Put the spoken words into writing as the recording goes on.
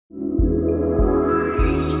And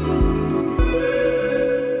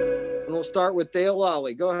we'll start with Dale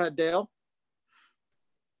Lally. Go ahead, Dale.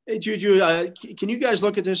 Hey, JuJu, can you guys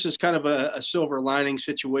look at this as kind of a silver lining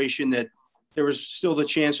situation, that there was still the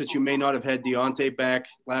chance that you may not have had Deontay back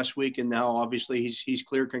last week, and now obviously he's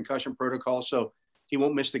cleared concussion protocol, so he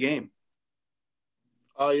won't miss the game?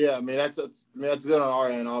 Oh yeah, I mean that's good on our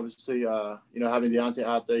end. Obviously, having Deontay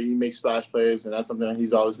out there, he makes splash plays, and that's something that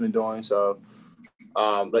he's always been doing. So,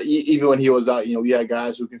 but even when he was out, we had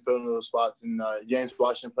guys who can fill in those spots, and James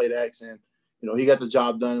Washington played X, and he got the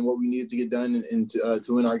job done and what we needed to get done and to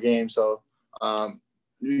win our game. So,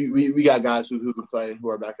 we got guys who can play, who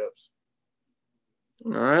are backups.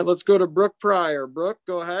 All right, let's go to Brooke Pryor. Brooke,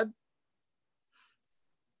 go ahead.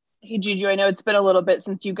 Hey, JuJu, I know it's been a little bit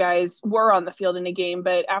since you guys were on the field in a game,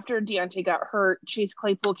 but after Deontay got hurt, Chase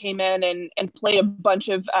Claypool came in and played a bunch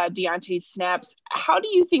of Deontay's snaps. How do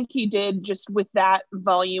you think he did just with that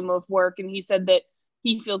volume of work? And he said that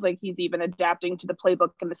he feels like he's even adapting to the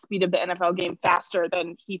playbook and the speed of the NFL game faster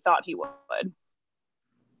than he thought he would.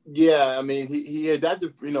 Yeah, I mean, he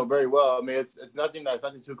adapted, very well. I mean, it's nothing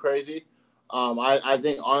too crazy. I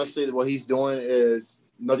think, honestly, what he's doing is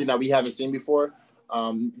nothing that we haven't seen before.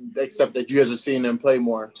 Except that you guys are seeing him play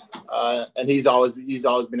more, and he's always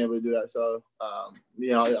been able to do that. So,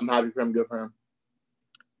 I'm happy for him. Good for him.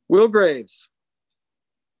 Will Graves.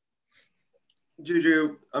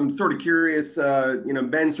 JuJu, I'm sort of curious.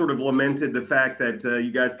 Ben sort of lamented the fact that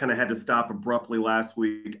you guys kind of had to stop abruptly last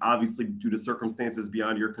week, obviously due to circumstances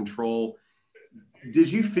beyond your control.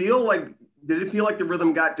 Did it feel like the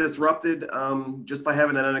rhythm got disrupted just by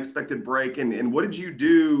having that unexpected break? And what did you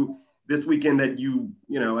do this weekend that you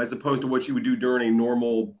as opposed to what you would do during a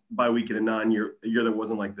normal bye week in a non-year year that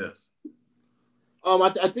wasn't like this? I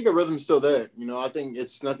think a rhythm's still there. I think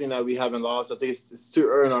it's nothing that we haven't lost. I think it's too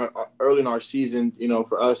early in our season,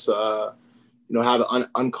 for us, have an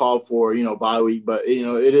uncalled for, bye week. But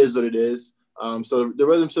it is what it is. So the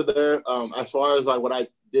rhythm's still there. As far as like what I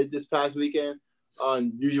did this past weekend,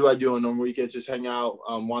 usually what I do on normal weekends, just hang out,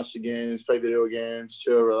 watch the games, play video games,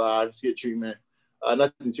 chill, relax, get treatment.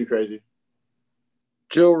 Nothing too crazy.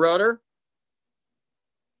 Joe Rudder.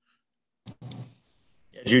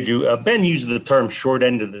 Yeah, JuJu, Ben used the term short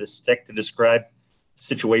end of the stick to describe the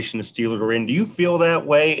situation the Steelers were in. Do you feel that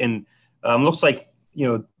way? And looks like,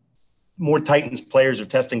 more Titans players are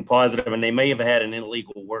testing positive, and they may have had an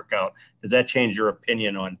illegal workout. Does that change your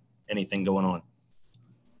opinion on anything going on?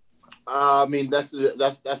 I mean, that's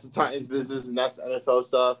the Titans business, and that's NFL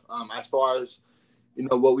stuff. As far as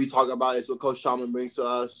what we talk about is what Coach Tomlin brings to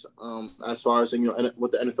us, as far as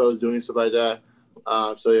what the NFL is doing and stuff like that.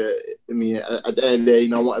 So yeah, I mean, at the end of the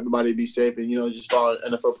day, I want everybody to be safe and just follow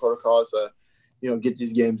NFL protocols to get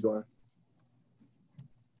these games going.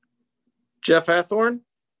 Jeff Hathorn.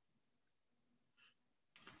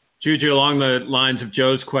 JuJu, along the lines of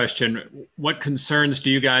Joe's question, what concerns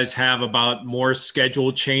do you guys have about more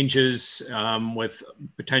schedule changes with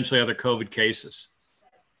potentially other COVID cases?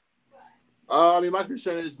 I mean, my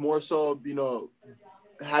concern is more so,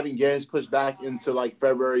 having games pushed back into like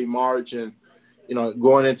February, March, and,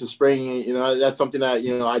 going into spring. That's something that,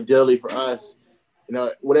 ideally for us,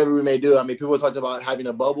 whatever we may do. I mean, people talked about having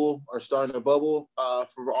a bubble or starting a bubble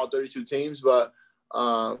for all 32 teams, but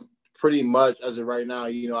pretty much as of right now,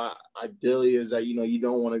 ideally is that, I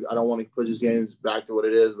don't want to push these games back to what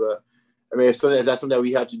it is. But I mean, if that's something that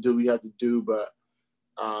we have to do, we have to do. But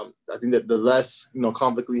I think that the less,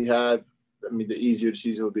 conflict we have, I mean, the easier the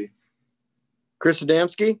season will be. Chris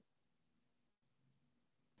Adamski.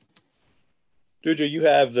 JuJu, you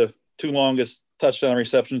have the two longest touchdown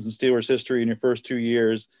receptions in Steelers history in your first 2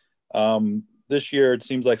 years. This year, it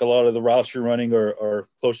seems like a lot of the routes you're running are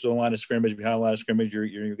close to the line of scrimmage, behind the line of scrimmage.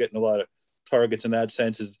 You're getting a lot of targets in that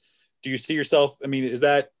sense. Do you see yourself? I mean, is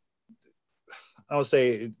that? I would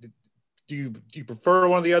say. Do you prefer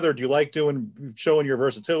one or the other? Do you like showing your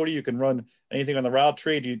versatility? You can run anything on the route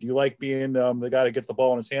tree. Do you like being the guy that gets the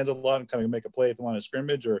ball in his hands a lot and kind of make a play at the line of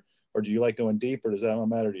scrimmage, or do you like going deep, or does that not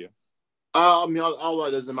matter to you? I mean, all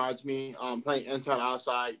that doesn't matter to me. Playing inside,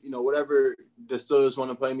 outside, whatever the Steelers want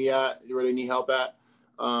to play me at, where they need help at.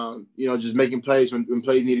 Just making plays when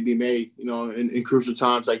plays need to be made. In crucial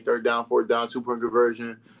times like third down, fourth down, 2-point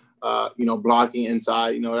conversion. Blocking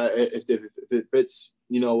inside. If it fits.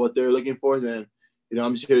 What they're looking for, then,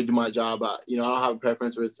 I'm just here to do my job. I don't have a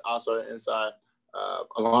preference whether it's outside or inside, as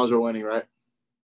long as we're winning, right?